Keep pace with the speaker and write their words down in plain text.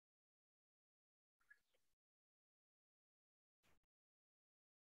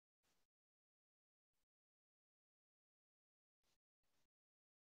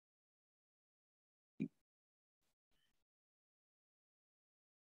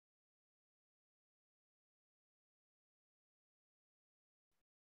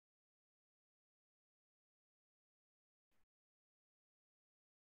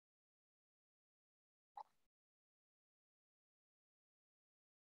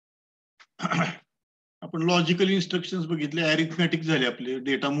आपण logical instructions बघितले, arithmetic झाले, आपले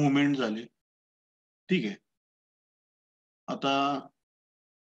डेटा मुवमेंट झाले. ठीक आहे. आता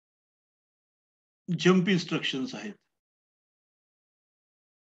जंप इन्स्ट्रक्शन्स आहेत.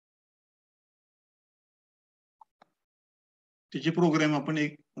 त्याचे प्रोग्राम आपण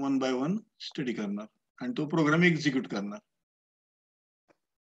एक वन बाय वन स्टडी करणार आणि तो प्रोग्राम एक्झिक्यूट करणार.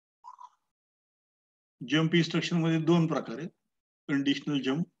 जंप इन्स्ट्रक्शन मध्ये दोन प्रकार आहेत, conditional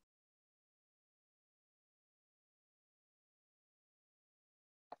jump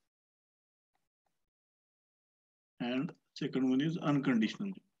and second one is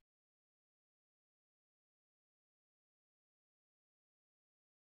unconditional.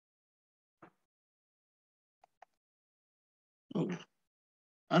 Okay.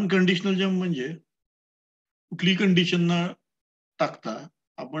 Unconditional jump म्हणजे कुठली कंडिशन न टाकता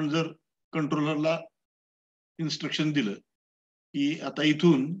आपण जर कंट्रोलरला इन्स्ट्रक्शन दिलं की आता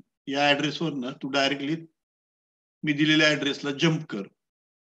इथून या ऍड्रेसवरनं तू डायरेक्टली मी दिलेल्या ऍड्रेसला जंप कर,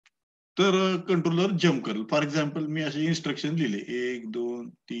 तर कंट्रोलर जंप करेल. फॉर एक्झाम्पल मी असे इन्स्ट्रक्शन लिहिले 1 2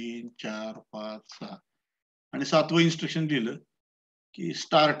 3 4 5 6 आणि 7वं इन्स्ट्रक्शन लिहिलं की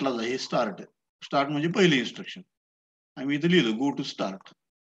स्टार्टला जा. हे स्टार्ट आहे. स्टार्ट म्हणजे पहिलं इन्स्ट्रक्शन. आम्ही इथं लिहिलं गो टू स्टार्ट.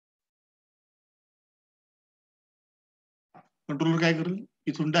 कंट्रोलर काय करेल,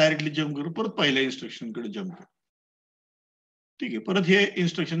 इथून डायरेक्टली जम्प करेल, परत पहिल्या इन्स्ट्रक्शन कडे जम्प करेल. ठीक आहे. परत हे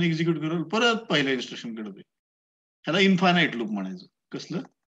इन्स्ट्रक्शन एक्झिक्यूट करेल, परत पहिल्या इन्स्ट्रक्शन कडे जाईल. ह्याला इन्फायनाईट लूप म्हणायचं. कसलं?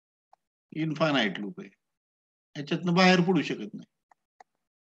 इन्फायनाईट लूप आहे. ह्याच्यातनं बाहेर पडू शकत नाही.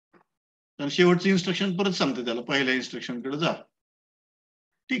 तर शेवटचं इन्स्ट्रक्शन परत सांगते त्याला पहिल्या इन्स्ट्रक्शन कडे जा.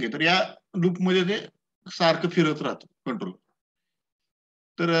 ठीक आहे. तर या लूपमध्ये ते सारखं फिरत राहतं कंट्रोल.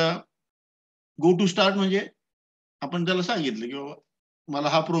 तर गो टू स्टार्ट म्हणजे आपण त्याला सांगितलं की बाबा मला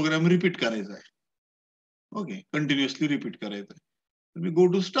हा प्रोग्राम रिपीट करायचा आहे. ओके, कंटिन्युअसली रिपीट करायचा आहे. तर मी गो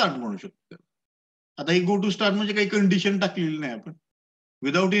टू स्टार्ट म्हणू शकतो. आता ही गो टू स्टार्ट म्हणजे काही कंडिशन टाकलेली नाही आपण.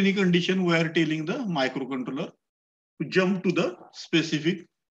 Without any condition we R telling the micro controller to jump to the specific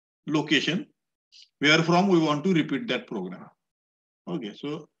location where from we want to repeat that program. Okay,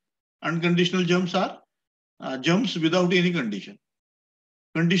 so unconditional jumps are jumps without any condition.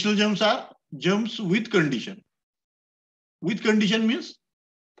 Conditional jumps are jumps with condition. With condition means,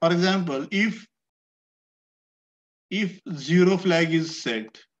 for example, if zero flag is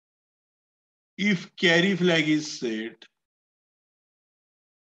set, if carry flag is set,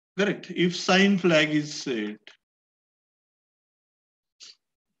 correct, if sign flag is set,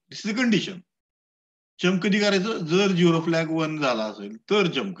 this is a condition. Jump कधी करायचं, जर zero flag 1 झाला असेल तर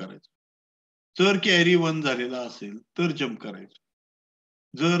jump करायचं, जर carry 1 झालेला असेल तर जम्प करायचं,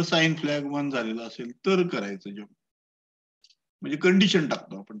 जर साइन फ्लॅग 1 झालेला असेल तर करायचं जम्प. म्हणजे कंडिशन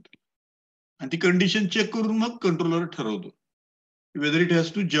टाकतो आपण आणि ती कंडिशन चेक करून मग कंट्रोलर ठरवतो whether it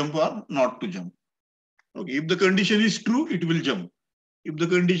has to jump or not to jump. Okay, if the condition is true it will jump, if the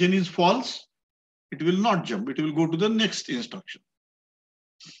condition is false it will not jump, it will go to the next instruction.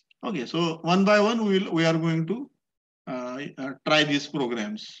 Okay, so one by one we are going to try these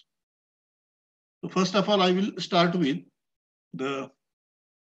programs. So first of all I will start with the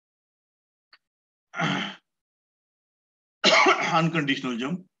unconditional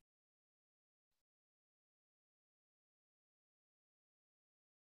jump.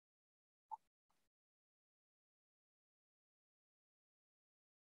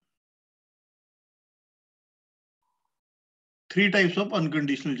 Three types of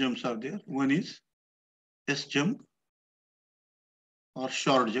unconditional jumps are there. One is S jump or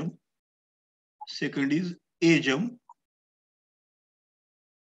short jump. Second is A jump.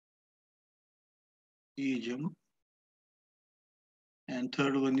 E jump. And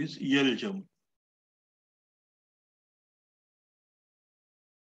third one is L jump.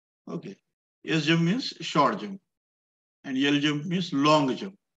 Okay. S jump means short jump. And L jump means long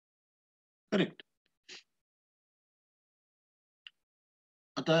jump. Correct.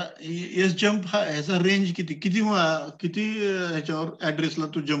 आता S jump हा ह्याचा range किती किती किती ह्याच्यावर ऍड्रेसला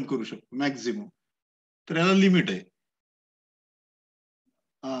तू jump करू शकतो maximum, तर याला लिमिट आहे.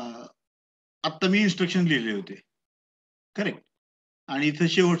 आता मी इन्स्ट्रक्शन लिहिले होते, करेक्ट, आणि इथं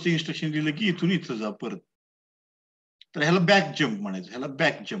शेवटचं इन्स्ट्रक्शन दिलं की इथून इथं जा परत, तर ह्याला बॅक जम्प म्हणायचं. ह्याला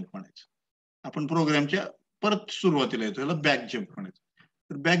बॅक जम्प म्हणायचं. आपण प्रोग्रामच्या परत सुरुवातीला येतो, ह्याला बॅक जम्प म्हणायचं.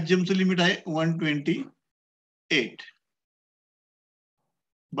 तर बॅक जम्पचं लिमिट आहे 128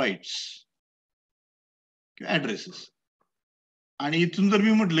 बाईट्स किंवा ऍड्रेसेस. आणि इथून जर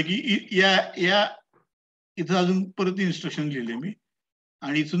मी म्हटलं की या इथं अजून परत इन्स्ट्रक्शन लिहिले मी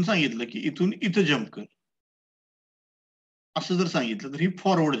आणि इथून सांगितलं की इथून इथं जम्प कर, असं जर सांगितलं तर ही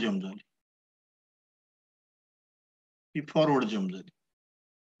फॉरवर्ड जम्प झाली. ही फॉरवर्ड जम्प झाली.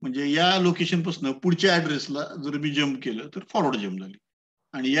 म्हणजे या लोकेशन पासून पुढच्या ऍड्रेसला जर मी जम्प केलं तर फॉरवर्ड जम्प झाली,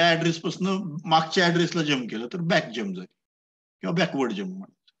 आणि या ऍड्रेस पासून मागच्या ऍड्रेसला जम्प केलं तर बॅक जम्प झाली किंवा बॅकवर्ड जम्प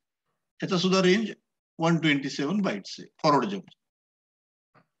म्हणतात. त्याचा सुद्धा रेंज 127 बाईट्स आहे फॉरवर्ड जम्प.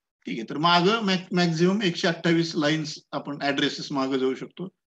 ठीक आहे, तर मागं मॅक्झिमम 128 लाईन्स आपण ऍड्रेसेस मागे जाऊ शकतो,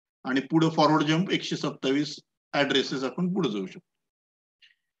 आणि पुढे फॉरवर्ड जम्प 127 ऍड्रेसेस आपण पुढे जाऊ शकतो.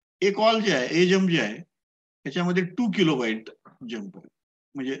 एक ऑल जे आहे, ए जम्प जे आहे, त्याच्यामध्ये 2 किलोबाईट जम्प आहे,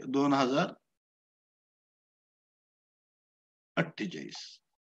 म्हणजे 2048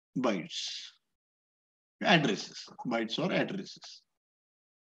 बाईट्स ऍड्रेसेस, बाईट्स और ऍड्रेसेस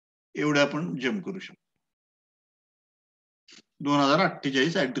एवढे आपण जम्प करू शकतो.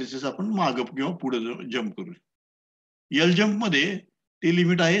 2048 ऍड्रेसेस आपण मागं किंवा पुढे जम्प करू शकतो. एल जम्प मध्ये ते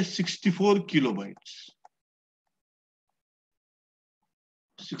लिमिट आहे 64 किलोबाईट्स.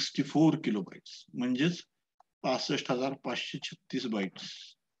 64 किलोबाईट्स म्हणजेच 65,536 बाईट्स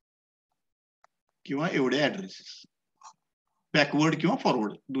किंवा एवढे ऍड्रेसेस बॅकवर्ड किंवा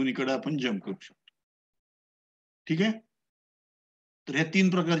फॉरवर्ड दोन्हीकडे आपण जम्प करू शकतो. ठीक आहे, तर ह्या 3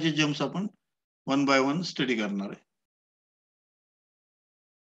 प्रकारचे जम्प्स आपण 1 बाय 1 स्टडी करणार आहे.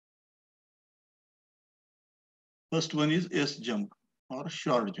 First one is S jump और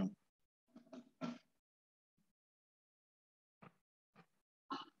शॉर्ट जम्प.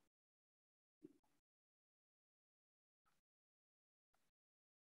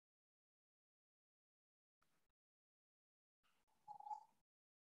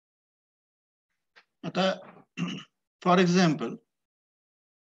 आता for example,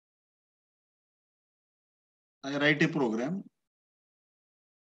 I write a program,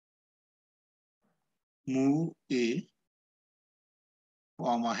 move a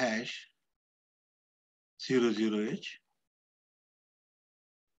comma hash 00h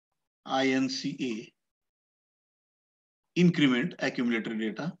inca increment accumulator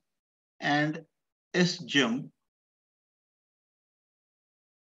data and sjump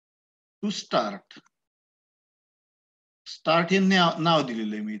to start. Start हे नाव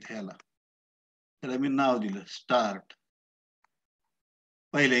दिलेलं आहे मी इथे, त्याला मी नाव दिलं स्टार्ट.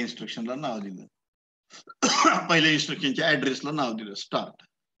 पहिल्या इन्स्ट्रक्शनला नाव दिलं, पहिल्या इन्स्ट्रक्शनच्या ऍड्रेसला नाव दिलं स्टार्ट.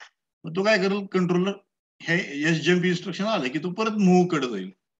 मग तो काय करेल, कंट्रोलर हे एस जम्प इन्स्ट्रक्शन आलं की तो परत मूव्ह कडे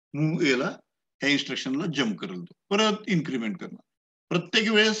जाईल, मूव्ह एला ह्या इन्स्ट्रक्शनला जम्प करेल, तो परत इन्क्रीमेंट करणार. प्रत्येक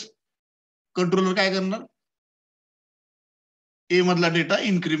वेळेस कंट्रोलर काय करणार, ए मधला डेटा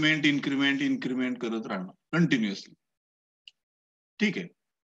इन्क्रीमेंट इन्क्रीमेंट इन्क्रीमेंट करत राहणार कंटिन्युअसली. ठीक आहे,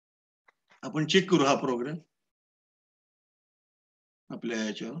 आपण चेक करू हा प्रोग्राम आपल्या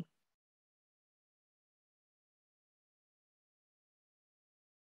याच्यावर.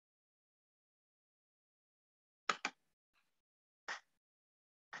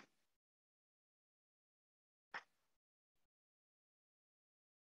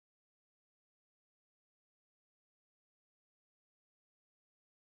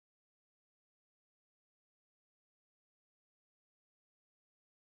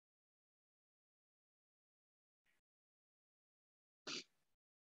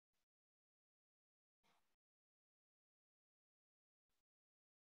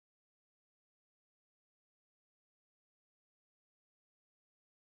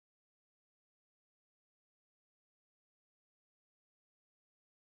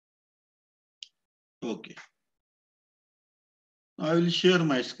 Okay. I will share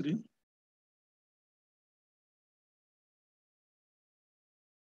my screen.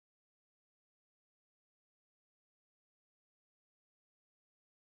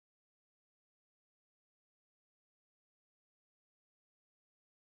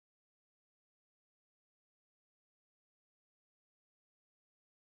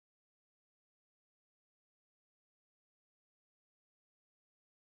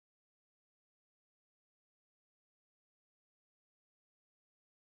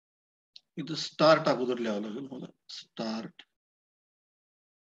 इथं स्टार्ट अगोदर लिहावं लागेल मला, स्टार्ट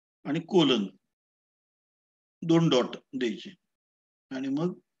आणि कोलन 2 डॉट द्यायचे, आणि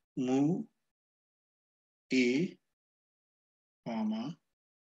मग move A comma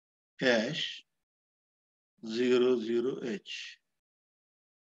hash 00h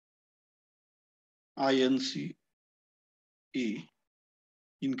inca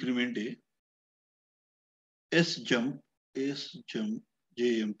increment a sjump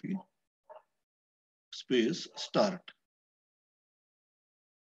jmp space start.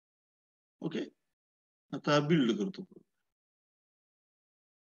 Okay, आता बिल्ड करतो.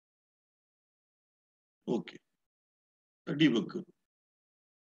 ओके, डिबग करू.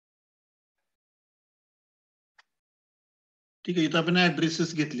 ठीक आहे, इथं आपण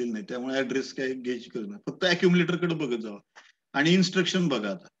ऍड्रेसेस घेतलेले नाही, त्यामुळे ऍड्रेस काय घ्यायची गरज नाही, फक्त अक्युमुलेटर कडे बघत जावा. आणि इन्स्ट्रक्शन बघा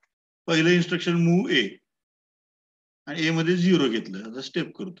आता. पहिलं इन्स्ट्रक्शन मूव्ह ए आणि ए मध्ये 0 घेतलं. आता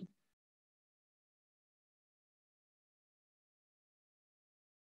स्टेप करतो.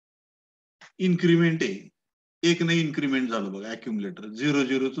 इन्क्रीमेंट आहे. 1 ने इन्क्रीमेंट झालं बघा अक्युमुलेटर.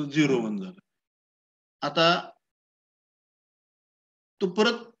 0 चं 0 झालं. आता तो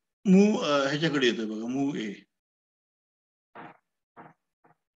परत मूव्ह ह्याच्याकडे येतोय बघा, मूव्ह ए.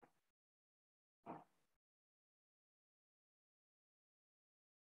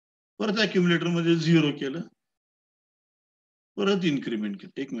 परत अक्युमुलेटर मध्ये 0 केलं. परत इन्क्रीमेंट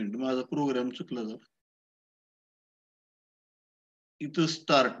केलं. 1 मिनिट, माझा प्रोग्राम चुकला जरा. इथं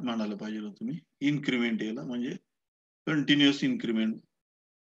स्टार्ट म्हणायला पाहिजे तुम्ही. इन्क्रीमेंट याला म्हणजे कंटिन्युअस इन्क्रीमेंट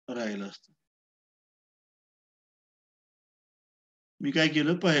राहिलं असतं. मी काय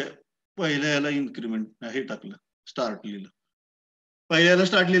केलं, पहिल्या याला इन्क्रीमेंट हे टाकलं, स्टार्ट लिहिलं. पहिल्याला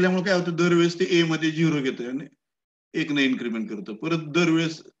स्टार्ट लिहिल्यामुळे काय होतं, दरवेळेस ते ए मध्ये 0 घेतोय आणि 1 ने इन्क्रीमेंट करतो. परत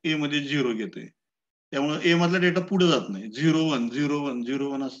दरवेळेस ए मध्ये 0 घेतोय. त्यामुळे ए मधला डेटा पुढे जात नाही. 0-1 0-1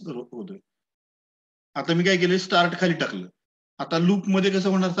 0-1 असं होतोय. आता मी काय केलं, स्टार्ट खाली टाकलं. आता लूप मध्ये कसं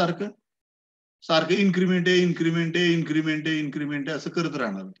होणार, सारखं इन्क्रीमेंट आहे, इन्क्रीमेंट आहे, इन्क्रीमेंट आहे, इन्क्रीमेंट आहे असं करत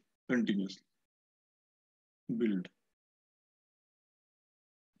राहणार कंटिन्युअसली. Build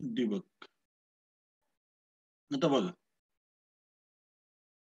debug. आता बघा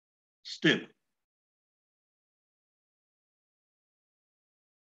स्टेप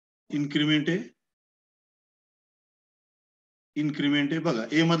इन्क्रीमेंट आहे, इन्क्रीमेंट आहे बघा.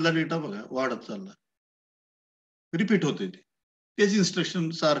 ए मधला डेटा बघा वाढत चालला, रिपीट होते. तेच इन्स्ट्रक्शन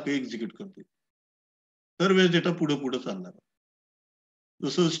सारखं एक्झिक्यूट करते. दर वेळेस डेटा पुढे पुढे चालणार.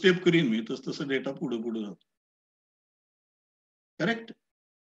 जसं स्टेप करीन मी तसं डेटा पुढे पुढे जातो. करेक्ट.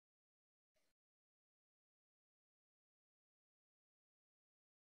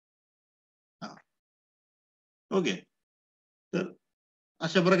 हा, ओके. तर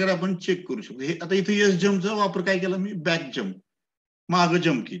अशा प्रकारे आपण चेक करू शकतो. हे आता इथे एस जम्पचा वापर काय केला मी, बॅक जम्प, माग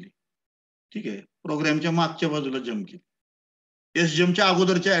जम्प केली. ठीक आहे, प्रोग्रामच्या मागच्या बाजूला जम्प केली. एस जम्पच्या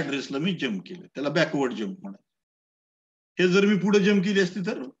अगोदरच्या ऍड्रेसला मी जम्प केलं, त्याला बॅकवर्ड जम्प म्हणा. हे जर मी पुढे जम्प केली असती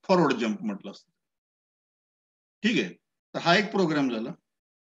तर फॉरवर्ड जम्प म्हटलं असतं. ठीक आहे, तर हा एक प्रोग्राम झाला.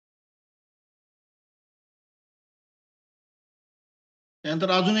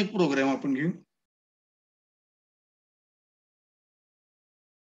 त्यानंतर अजून एक प्रोग्राम आपण घेऊ.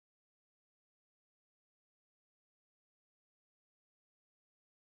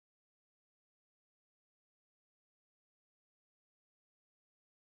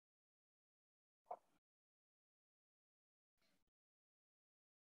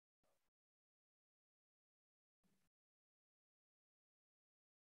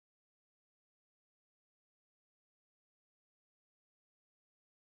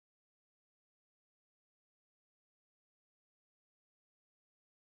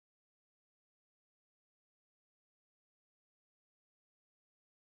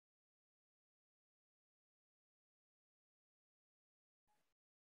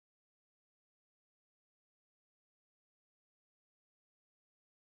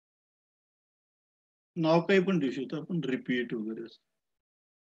 नाव काही पण देऊ शकतो आपण, रिपीट वगैरे.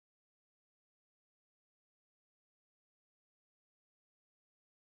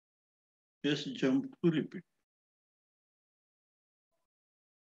 S jump to repeat.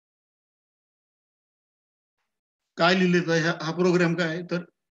 काय लिहिलेलं हा प्रोग्राम काय आहे, तर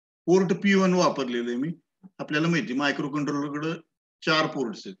पोर्ट P1 वापरलेलं आहे मी. आपल्याला माहिती मायक्रो कंट्रोलरकडे 4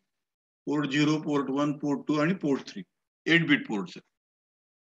 पोर्ट्स आहेत. पोर्ट 0, पोर्ट 1, पोर्ट 2 आणि पोर्ट 3. 8 बिट पोर्ट्स आहेत.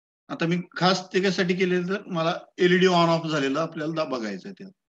 आता मी खास त्याच्यासाठी केलेलं, तर मला एलईडी ऑन ऑफ झालेला आपल्याला बघायचं आहे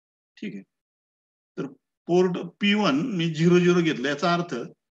त्यात. ठीक आहे, तर पोर्ट P1 मी 0-0 घेतलं, याचा अर्थ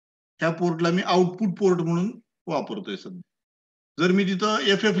ह्या पोर्टला मी आउटपुट पोर्ट म्हणून वापरतोय सध्या. जर मी तिथं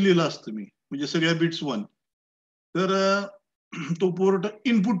FF लिहिलं असतं मी, म्हणजे सगळ्या बिट्स 1, तर तो पोर्ट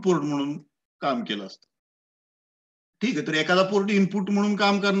इनपुट पोर्ट म्हणून काम केलं असतं. ठीक आहे, तर एखादा पोर्ट इनपुट म्हणून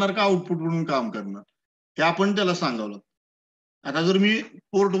काम करणार का आउटपुट म्हणून काम करणार, हे आपण त्याला सांगावं लागतं. आता जर मी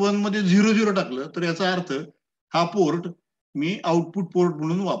पोर्ट 1 मध्ये 0-0 टाकलं, तर याचा अर्थ हा पोर्ट मी आउटपुट पोर्ट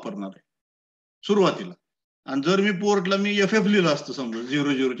म्हणून वापरणार आहे सुरुवातीला. आणि जर मी पोर्टला मी FF लिहिलं असतं समजा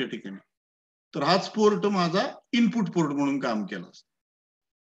 0-0च्या ठिकाणी, तर हाच पोर्ट माझा इनपुट पोर्ट म्हणून काम केला असतं.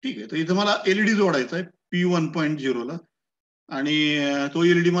 ठीक आहे, तर इथं मला एलईडी जोडायचा आहे P1.0 ला, आणि तो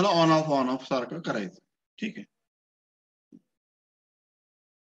एलईडी मला ऑन ऑफ सारखं करायचं. ठीक आहे,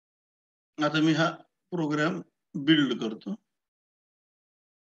 आता मी हा प्रोग्राम बिल्ड करतो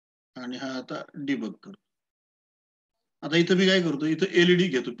आणि हा आता डिबग करतो. आता इथं मी काय करतो, इथं एलईडी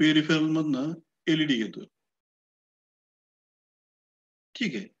घेतो, पेरिफेरल मधनं एलईडी घेतो.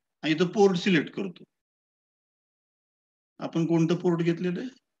 ठीक आहे, आणि इथं पोर्ट सिलेक्ट करतो आपण कोणतं पोर्ट घेतलेलं आहे?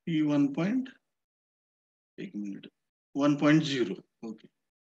 P1. एक मिनिट, 1.0. ओके.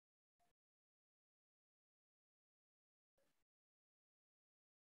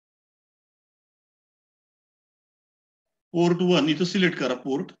 पोर्ट 1 इथं सिलेक्ट करा.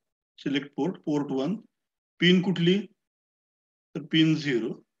 Port select port 1. पिन कुठली? तर पिन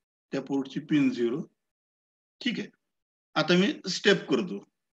 0. त्या पोर्टची पिन 0. ठीक आहे. आता मी स्टेप करतो.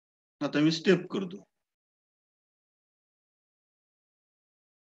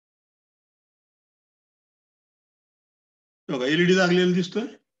 बघा एलईडी लागलेलं दिसतोय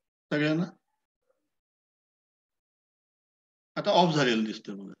सगळ्यांना. आता ऑफ झालेलं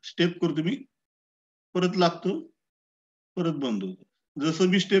दिसतोय बघा. स्टेप करतो मी, परत लागतो, परत बंद होतो. जसं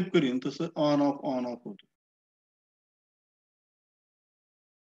मी स्टेप करीन तसं ऑन ऑफ होतो.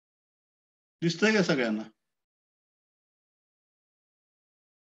 दिसतंय का सगळ्यांना?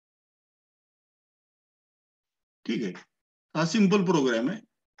 ठीक आहे. हा सिंपल प्रोग्राम आहे.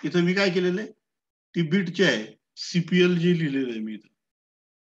 इथं मी काय केलेलं आहे, ती बीटची आहे, सीपीएल जी लिहिलेलं आहे मी इथं,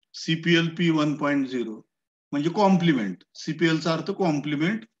 सीपीएल P1.0 म्हणजे कॉम्प्लिमेंट. सीपीएलचा अर्थ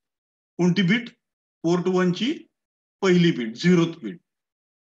कॉम्प्लिमेंट. कोणती बीट? पोर्ट 1 ची पहिली बीट, 0th बीट.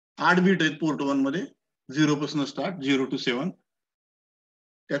 8 बीट आहेत पोर्ट 1 मध्ये, 0 पासून स्टार्ट, 0 to 7.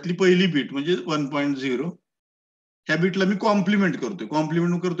 त्यातली पहिली बीट म्हणजे 1.0. ह्या बीटला मी कॉम्प्लिमेंट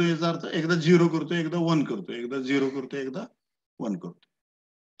करतोय याचा अर्थ एकदा 0 करतोय, एकदा 1 करतोय, एकदा 0 करतोय, एकदा 1 करतोय,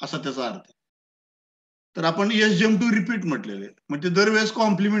 असा त्याचा अर्थ. तर आपण SJM2 रिपीट म्हटलेले, म्हणजे दरवेळेस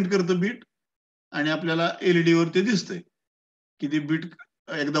कॉम्प्लिमेंट करतं बीट आणि आपल्याला एलईडी वर ते दिसतंय की ती बीट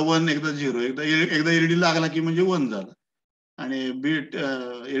एकदा 1, एकदा 0, एकदा एलईडी लागला की म्हणजे 1 झाला, आणि बीट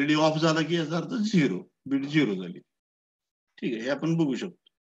एलईडी ऑफ झाला की याचा अर्थ 0, बीट 0 झाली. ठीक आहे, हे आपण बघू शकतो.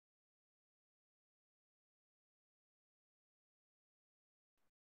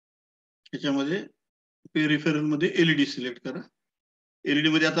 त्याच्यामध्ये पेरिफेरल मध्ये एलईडी सिलेक्ट करा. एलईडी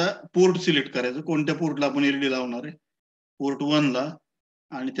मध्ये आता पोर्ट सिलेक्ट करायचं, कोणत्या पोर्टला आपण एलईडी लावणार आहे. पोर्ट 1 ला,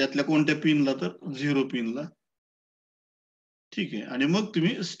 आणि त्यातल्या कोणत्या पिनला, तर 0 पिनला. ठीक आहे, आणि मग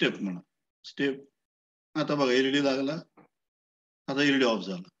तुम्ही स्टेप म्हणा. स्टेप. आता बघा एलईडी लागला, आता एलईडी ऑफ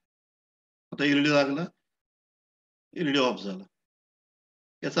झाला, आता एलईडी लागला, एलईडी ऑफ झाला.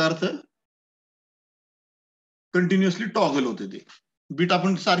 याचा अर्थ कंटिन्युअसली टॉगल होते ते बीट,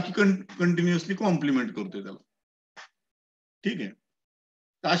 आपण सारखी कंटिन्युअसली कॉम्प्लिमेंट करतोय त्याला. ठीक आहे,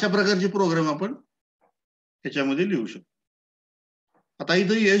 अशा प्रकारचे प्रोग्राम आपण ह्याच्यामध्ये लिहू शकतो. आता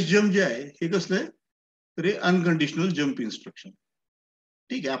इथं SJM जे आहे हे कसलं आहे, तर हे अनकंडिशनल जम्प इन्स्ट्रक्शन.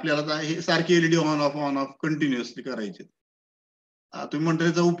 ठीक आहे, आपल्याला हे सारखे एलईडी ऑन ऑफ कंटिन्युअसली करायचे. तुम्ही म्हणता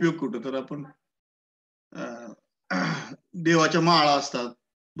याचा उपयोग कुठं, तर आपण देवाच्या माळा असतात,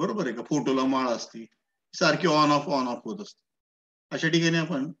 बरोबर आहे का, फोटोला माळ असती, सारखी ऑन ऑफ होत असते. अशा ठिकाणी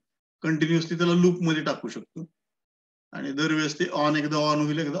आपण कंटिन्युअसली त्याला लूप मध्ये टाकू शकतो, आणि दरवेळेस ते एकदा ऑन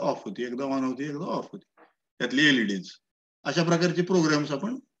होईल, एकदा ऑफ होते, एकदा ऑन होते, एकदा ऑफ होते, त्यातली एलईडीज. अशा प्रकारचे प्रोग्राम्स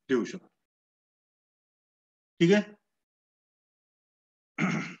आपण देऊ शकतो. ठीक आहे.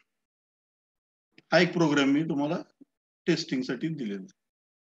 हा एक प्रोग्राम मी तुम्हाला टेस्टिंगसाठी दिलेला.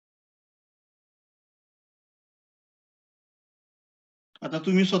 आता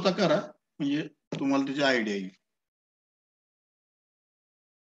तुम्ही स्वतः करा, म्हणजे तुम्हाला त्याची आयडिया येईल.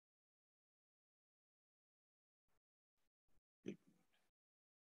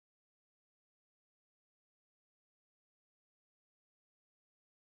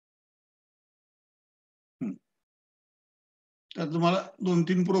 तर तुम्हाला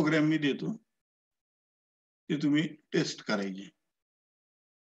 2-3 प्रोग्राम मी देतो, ते तुम्ही टेस्ट करायचे.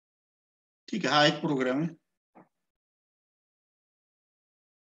 ठीक आहे, हा एक प्रोग्राम आहे.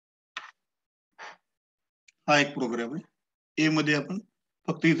 हा एक प्रोग्राम आहे. ए मध्ये आपण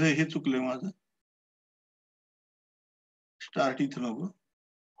फक्त इथं हे चुकलंय माझं, स्टार्ट इथं नको,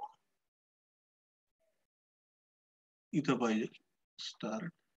 इथं पाहिजे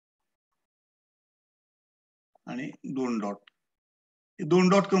स्टार्ट, आणि 2 डॉट. 2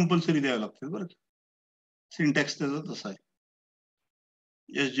 डॉट कंपल्सरी द्यावे लागतात बरं. सिंटॅक्स त्याचा तसा आहे.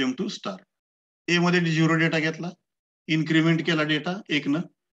 SJM2 start. ए मध्ये 0 डेटा घेतला, इन्क्रीमेंट केला डेटा 1 न,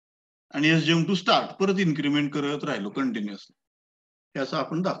 आणि SJM2 स्टार्ट परत इन्क्रीमेंट करत राहिलो कंटिन्युअसली, हे असं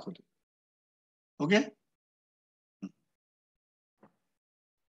आपण दाखवतो. ओके.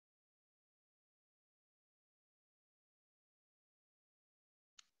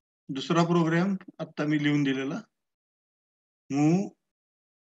 दुसरा प्रोग्राम आता मी लिहून दिलेला, मूव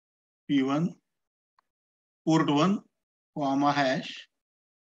P1 पोर्ट 1 #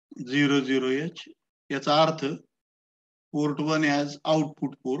 00H. याचा अर्थ पोर्ट 1 ॲज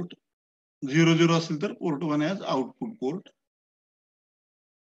आउटपुट पोर्ट, 00 असेल तर port 1 as output port.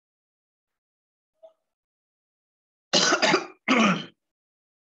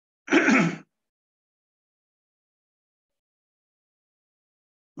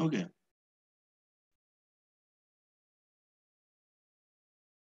 Okay,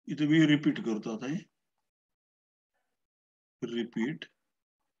 इथे मी रिपीट करतो आता, हे रिपीट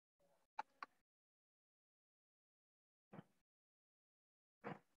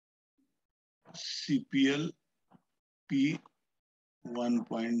CPL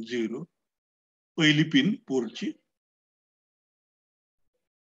P1.0 पहिली pin पोर्टची,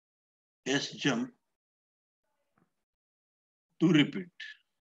 S jump to repeat.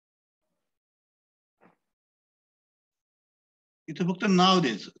 इथे फक्त नाव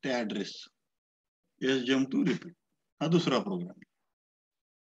द्यायचं त्या ऍड्रेसचं, S jump टू रिपीट. हा दुसरा प्रोग्राम.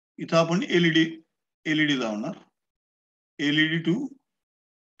 इथं आपण एलईडी लावणार, LED to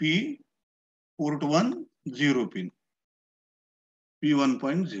P port 1 0 pin,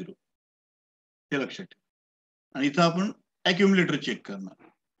 P1.0 हे लक्षात ठेवा. आणि इथं आपण अक्युमुलेटर चेक करणार,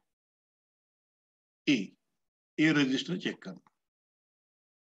 ए रजिस्टर चेक करणार.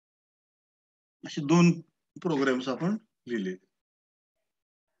 असे 2 प्रोग्राम्स आपण लिहिले.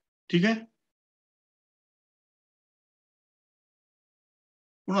 ठीक आहे,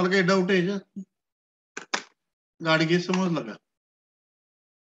 कोणाला काही डाऊट आहे याच्यात? गाडगे समजलं का?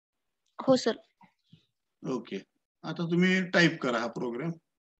 हो सर. ओके, आता तुम्ही टाईप करा हा प्रोग्राम,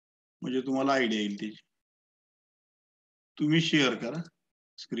 म्हणजे तुम्हाला आयडिया येईल त्याची. तुम्ही शेअर करा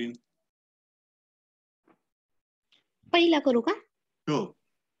स्क्रीन. पहिला करू का? हो.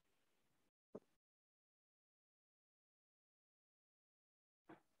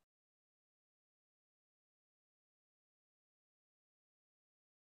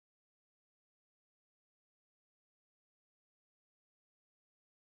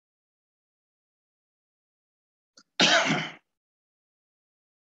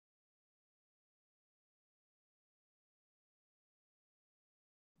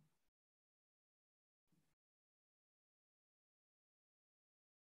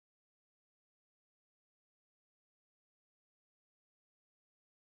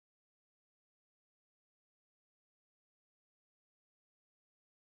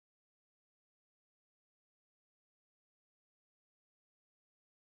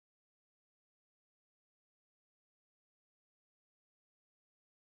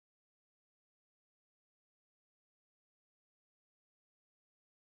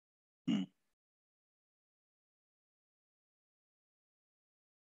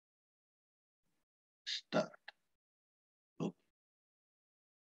 स्टार्ट.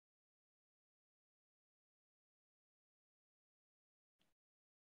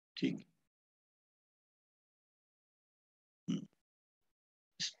 ठीक.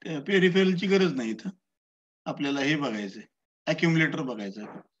 पेरिफेरलची गरज नाही इथं, आपल्याला हे बघायचंय, अक्युमुलेटर बघायचंय.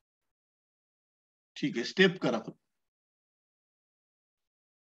 ठीक आहे, स्टेप करा.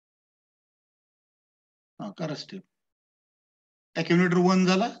 हा करा स्टेप. अक्युमुलेटर 1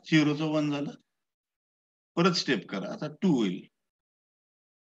 झाला, 0चं 1 झालं, परत स्टेप करा, आता 2 होईल.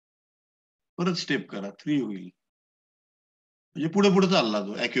 परत स्टेप करा, 3 होईल. म्हणजे पुढे पुढे चालला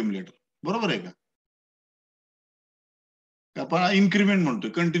तो अक्युमुलेटर, बरोबर आहे का? आपण इन्क्रीमेंट म्हणतोय,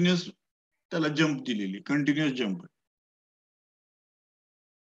 कंटिन्युअस त्याला जम्प दिलेली, कंटिन्युअस जम्प.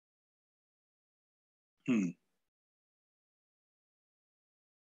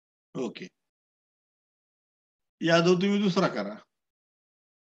 ओके, यादव तुम्ही दुसरा करा.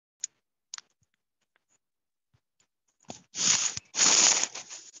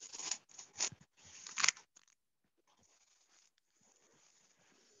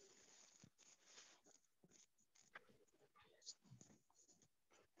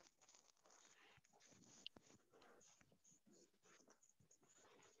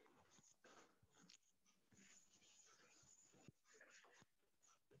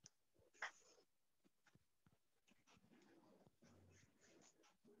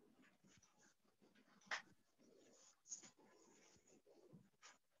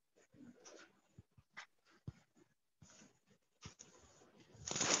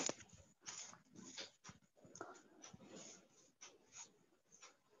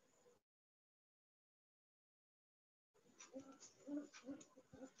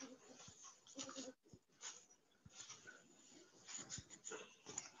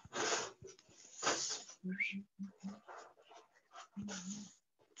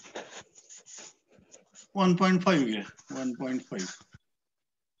 वन 1.5 घ्या, 1.5.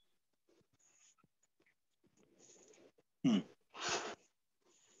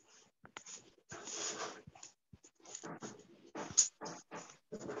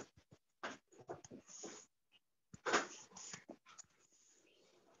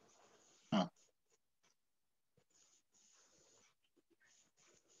 हा,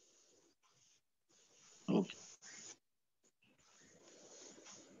 ओके.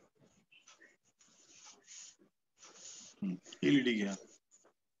 एलईडी घ्या,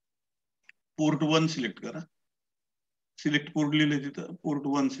 पोर्ट 1 सिलेक्ट करा, सिलेक्ट पोर्ट लिहिले तिथं पोर्ट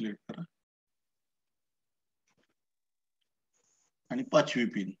 1 सिलेक्ट करा आणि 5वी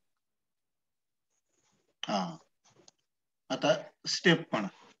पिन. हा, आता स्टेप म्हणा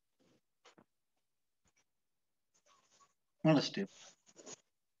स्टेप.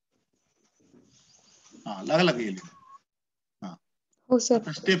 हा, लागला का एलईडी? हा, हो सर.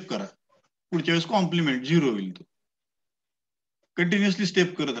 आता स्टेप करा, पुढच्या वेळेस कॉम्प्लिमेंट 0 होईल. तो कंटिन्युअसली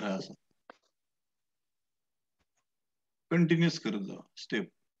स्टेप करत राहा, असं कंटिन्युअस करत जा स्टेप.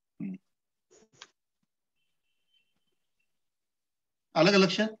 आलं का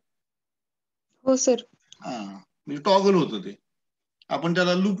लक्षात? हो सर. हा, म्हणजे टॉगल होतं ते, आपण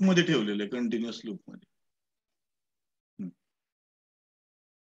त्याला लूप मध्ये ठेवलेलं आहे, कंटिन्युअस लूप मध्ये.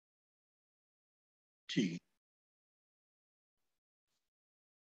 ठीक आहे.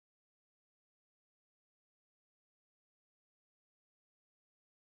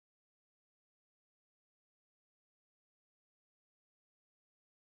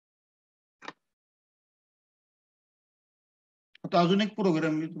 आता अजून एक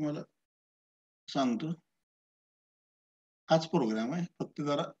प्रोग्राम मी तुम्हाला सांगतो. हाच प्रोग्राम आहे, फक्त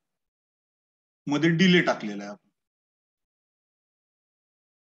जरा मध्ये डिले टाकलेला आहे आपण.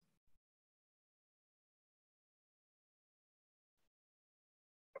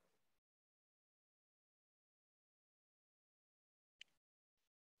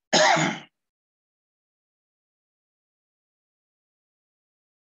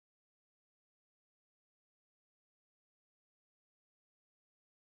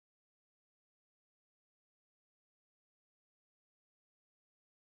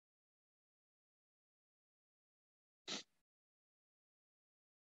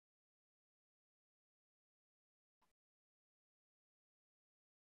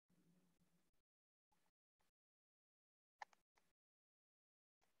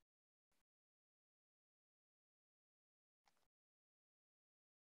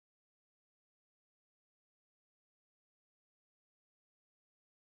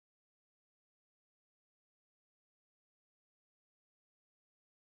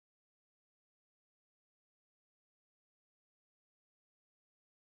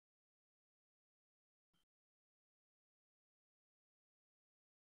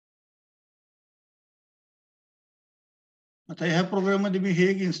 आता ह्या प्रोग्राम मध्ये मी हे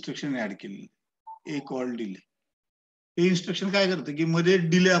एक इन्स्ट्रक्शन ऍड केली, एक ऑल डिले. हे इन्स्ट्रक्शन काय करतं की मध्ये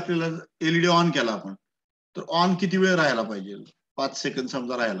डिले आपल्याला एलईडी ऑन केला आपण, तर ऑन किती वेळ राहायला पाहिजे? 5 सेकंद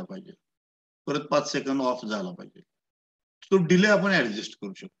समजा राहायला पाहिजे, परत 5 सेकंद ऑफ झाला पाहिजे. तो डिले आपण ऍडजस्ट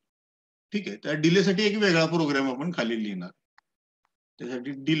करू शकतो. ठीक आहे, त्या डिलेसाठी एक वेगळा प्रोग्राम आपण खाली लिहिणार,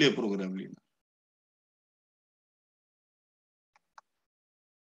 त्यासाठी डिले प्रोग्राम लिहिणार.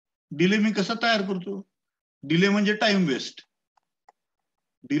 डिले मी कसा तयार करतो? डिले म्हणजे time waste.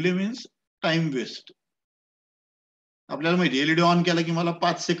 Delay means time waste. आपल्याला माहिती एलईडी ऑन केला की मला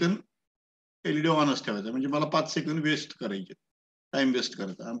 5 सेकंद एलईडी ऑनच ठेवायचा, म्हणजे मला 5 सेकंद वेस्ट करायचे, टाइम वेस्ट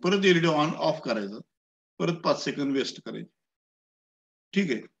करायचा, आणि परत एलईडी ऑन ऑफ करायचं, परत 5 सेकंद वेस्ट करायचे.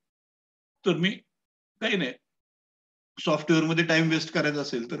 ठीक आहे, तर मी काही नाही, सॉफ्टवेअर मध्ये टाइम वेस्ट करायचा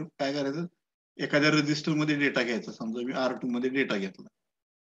असेल तर काय करायचं, एखाद्या रजिस्टर मध्ये डेटा घ्यायचा. समजा मी R2 मध्ये डेटा घेतला,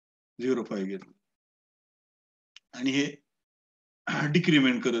 05 घेतला, आणि हे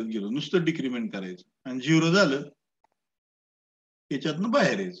डिक्रिमेंट करत गेलो, नुसतं डिक्रिमेंट करायचं, आणि 0 झालं याच्यातनं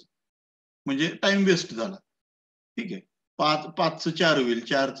बाहेर यायचं, म्हणजे टाइम वेस्ट झाला. ठीक आहे, 5चं 4 होईल,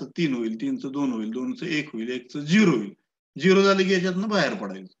 4चं 3 होईल, 3चं 2 होईल, 2चं 1 होईल, 1चं 0 होईल. 0 झालं की याच्यातनं बाहेर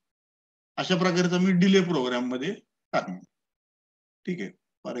पडायचं. अशा प्रकारचा मी डिले प्रोग्राम मध्ये टाकणार. ठीक आहे,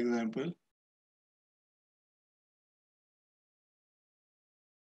 फॉर एक्झाम्पल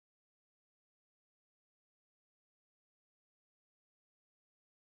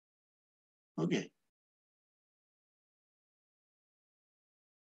ओके.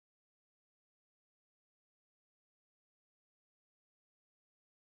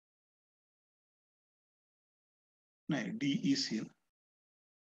 नाही, DEC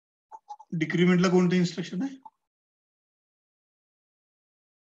डिक्रिमेंटला कोणतं इन्स्ट्रक्शन आहे?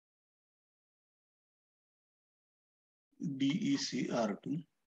 DEC R2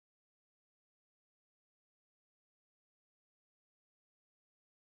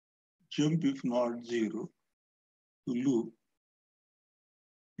 jump if not 0 to loop.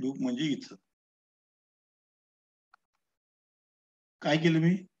 Loop म्हणजे इथं काय केलं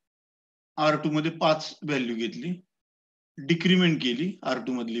मी, R2 मध्ये 5 व्हॅल्यू घेतली, डिक्रिमेंट केली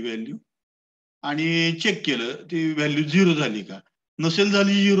R2 मधली व्हॅल्यू, आणि चेक केलं ती व्हॅल्यू 0 झाली का. नसेल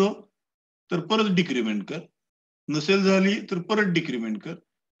झाली 0 तर परत डिक्रिमेंट कर, नसेल झाली तर परत डिक्रिमेंट कर.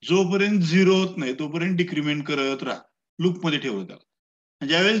 जोपर्यंत 0 होत नाही तोपर्यंत डिक्रिमेंट करत राहा. लूपमध्ये ठेवलं त्याला.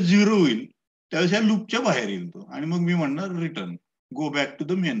 ज्यावेळेस 0 होईल त्यावेळेस या लूपच्या बाहेर येईल तो, आणि मग मी म्हणणार return, go back to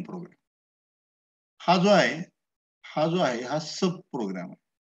the main program. हा जो आहे हा सब प्रोग्राम आहे.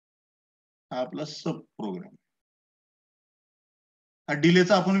 हा आपला सब प्रोग्राम. हा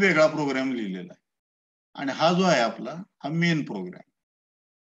डिलेचा आपण वेगळा प्रोग्राम लिहिलेला आहे. आणि हा जो आहे आपला हा मेन प्रोग्राम.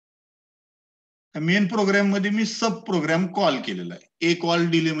 मेन प्रोग्राम मध्ये मी सब प्रोग्राम कॉल केलेला आहे. ए कॉल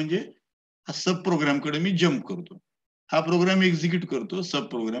डिले म्हणजे हा सब प्रोग्राम कडे मी जम्प करतो. हा प्रोग्राम एक्झिक्यूट करतो सब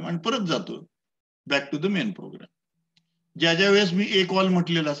प्रोग्राम आणि परत जातो back to the main program. ज्या ज्या वेळेस मी ए कॉल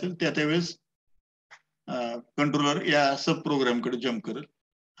म्हटलेला असेल त्या त्यावेळेस कंट्रोलर या सब प्रोग्राम कडे जम्प करेल,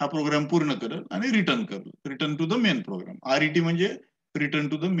 हा प्रोग्राम पूर्ण करेल आणि रिटर्न करेल, return to the main program. RET म्हणजे return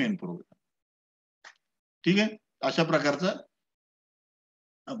to the main program. ठीक आहे. अशा प्रकारचा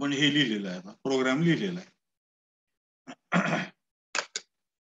आपण हे लिहिलेलं आहे, प्रोग्राम लिहिलेला आहे.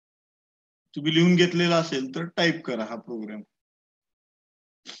 तुम्ही लिहून घेतलेला असेल तर टाईप करा हा प्रोग्राम.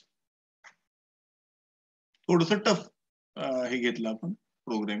 थोडस टफ हे घेतलं आपण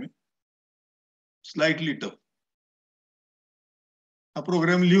प्रोग्रामिंग, स्लाइटली टफ. हा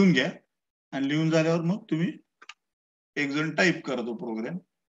प्रोग्राम लिहून घ्या आणि लिहून झाल्यावर मग तुम्ही एक जण टाईप करा तो प्रोग्राम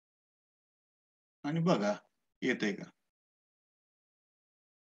आणि बघा येतंय का.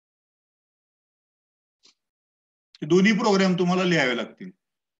 दोन्ही प्रोग्राम तुम्हाला लिहावे लागतील.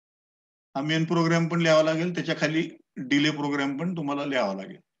 हा मेन प्रोग्राम पण लिहावा लागेल, त्याच्या खाली डिले प्रोग्राम पण तुम्हाला लिहावा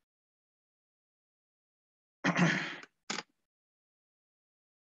लागेल.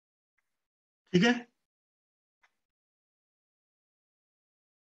 ठीक आहे.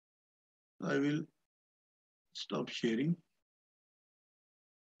 I will stop sharing.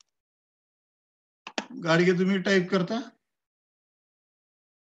 Gadge तुम्ही टाईप करता?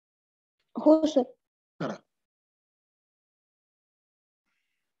 हो सर. करा.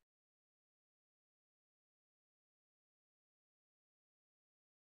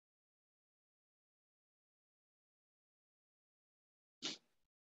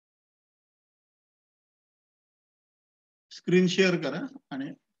 स्क्रीन शेअर करा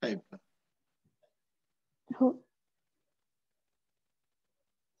आणि टाईप करा. हो.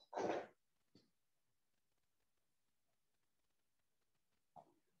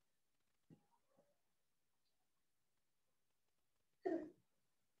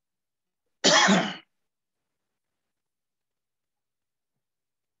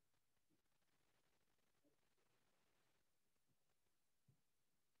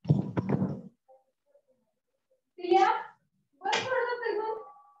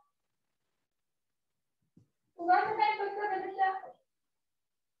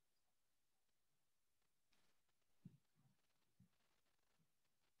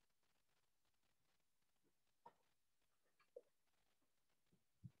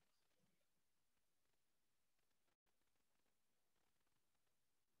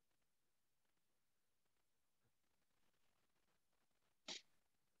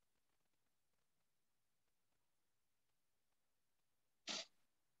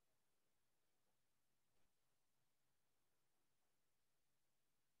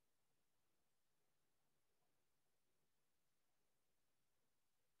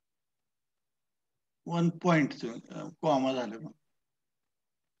 वन पॉइंट कॉमा झालं.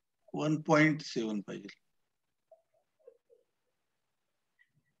 1.7 पाहिजे.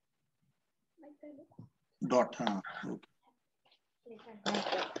 डॉट. हा ओके.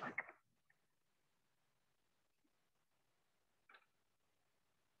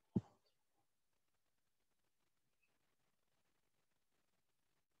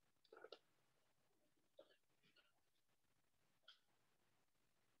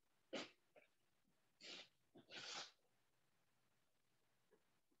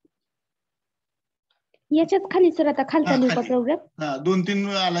 याच्यात खाली सर आता खालचा हा लिहू का खाली. प्रोग्राम? हा 2-3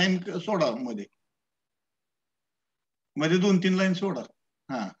 लाईन सोडा मध्ये 2-3 लाईन सोडा.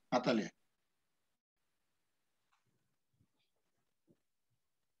 हा आता लिहा.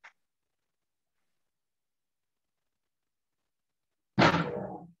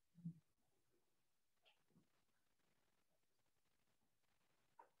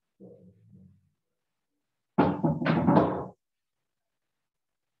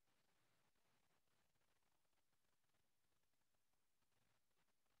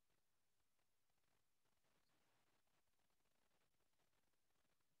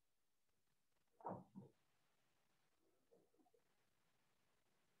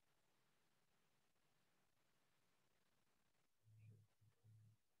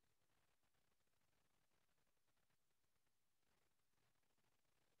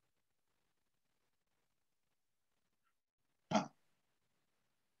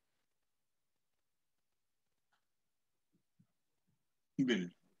 बिल्ड.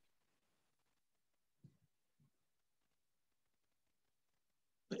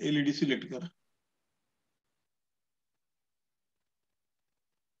 एलईडी सिलेक्ट करा.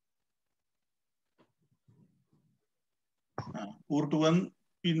 पोर्ट 1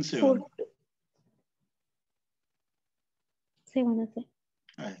 पिन 7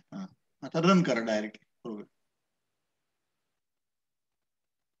 आहे. आता रन करा डायरेक्ट प्रोग्राम.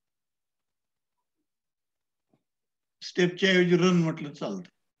 स्टेपच्या ऐवजी रन म्हटलं चालतं.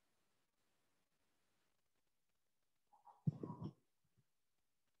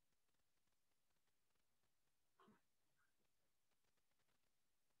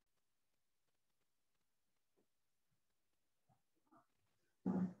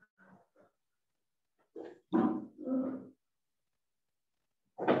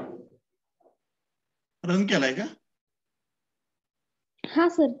 रन केलाय का? हा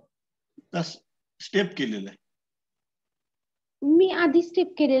सर. स्टेप केलेलं आहे. मी आधी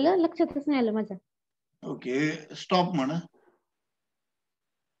स्टेप केलेलं, लक्षातच नाही आलं माझ्या. ओके, स्टॉप म्हणा.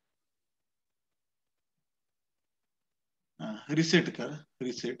 रिसेट करा.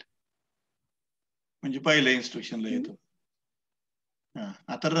 रिसेट म्हणजे पहिल्या इन्स्ट्रक्शनला येतो.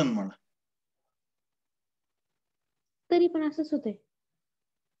 आता रन म्हणा. तरी पण असंच होतंय.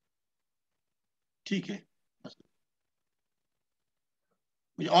 ठीक आहे.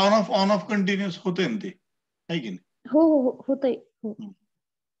 म्हणजे ऑन ऑफ कंटिन्युअस होतंय ना ते, आहे की नाही? हो हो होतंय. हो.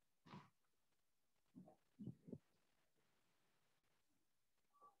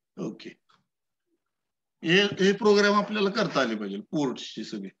 ओके, हे प्रोग्राम आपल्याला करता आले पाहिजे पोर्ट्सचे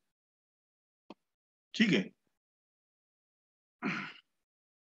सगळे. ठीक आहे.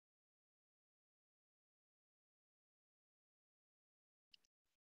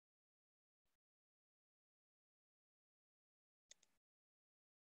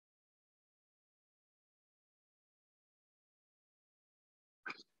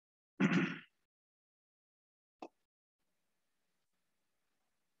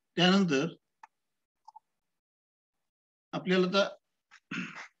 त्यानंतर आपल्याला आता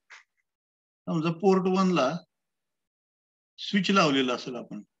समजा पोर्ट 1 ला स्विच लावलेला असेल,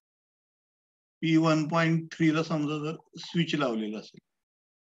 आपण P1.3 ला समजा जर स्विच लावलेला असेल,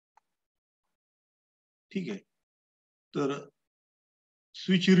 ठीक आहे, तर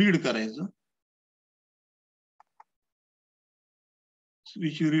स्विच रीड करायचं.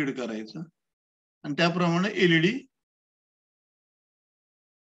 स्विच रीड करायचं आणि त्याप्रमाणे एलईडी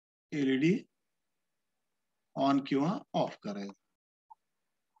ऑन किंवा ऑफ करायचं.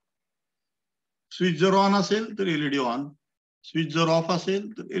 स्विच जर ऑन असेल तर एलईडी ऑन, स्विच जर ऑफ असेल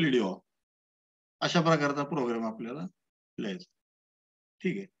तर एलईडी ऑफ. अशा प्रकारचा प्रोग्राम आपल्याला लिहायचा.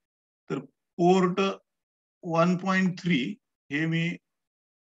 ठीक आहे. तर पोर्ट 1.3 हे मी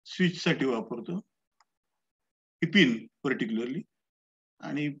स्विच साठी वापरतो, पिन पर्टिक्युलरली,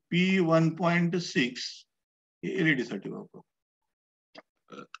 आणि P1.6 हे एलईडी साठी वापरतो.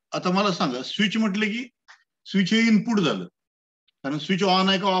 आता मला सांगा, स्विच म्हटलं की स्विच हे इनपुट झालं, कारण स्विच ऑन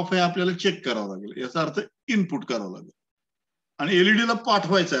आहे का ऑफ आहे आपल्याला चेक करावं लागेल. याचा अर्थ इनपुट करावं लागेल. आणि एलईडीला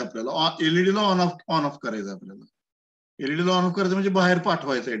पाठवायचं आहे आपल्याला, एलईडीला ऑन ऑफ करायचं आपल्याला. एलईडीला ऑन ऑफ करायचं म्हणजे बाहेर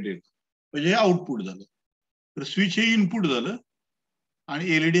पाठवायचं आहे डेटा, म्हणजे हे आउटपुट झालं. तर स्विच हे इनपुट झालं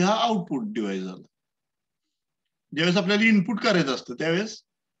आणि एलईडी हा आउटपुट डिव्हाइस झाला. ज्यावेळेस आपल्याला इनपुट करायचं असतं त्यावेळेस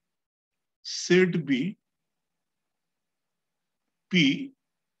सेट बी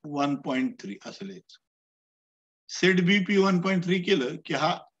P1.3 असं लिहायचं. सेट बी P1.3 केलं की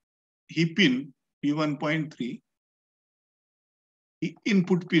ही पिन P1.3 ही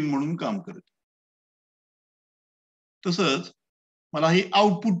इनपुट पिन म्हणून काम करते. तसंच मला ही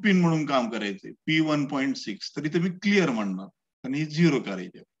आउटपुट पिन म्हणून काम करायचंय P1.6, तरी तर मी क्लिअर म्हणणार आणि ही 0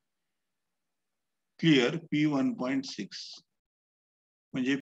 करायचे. क्लिअर P1.6 म्हणजे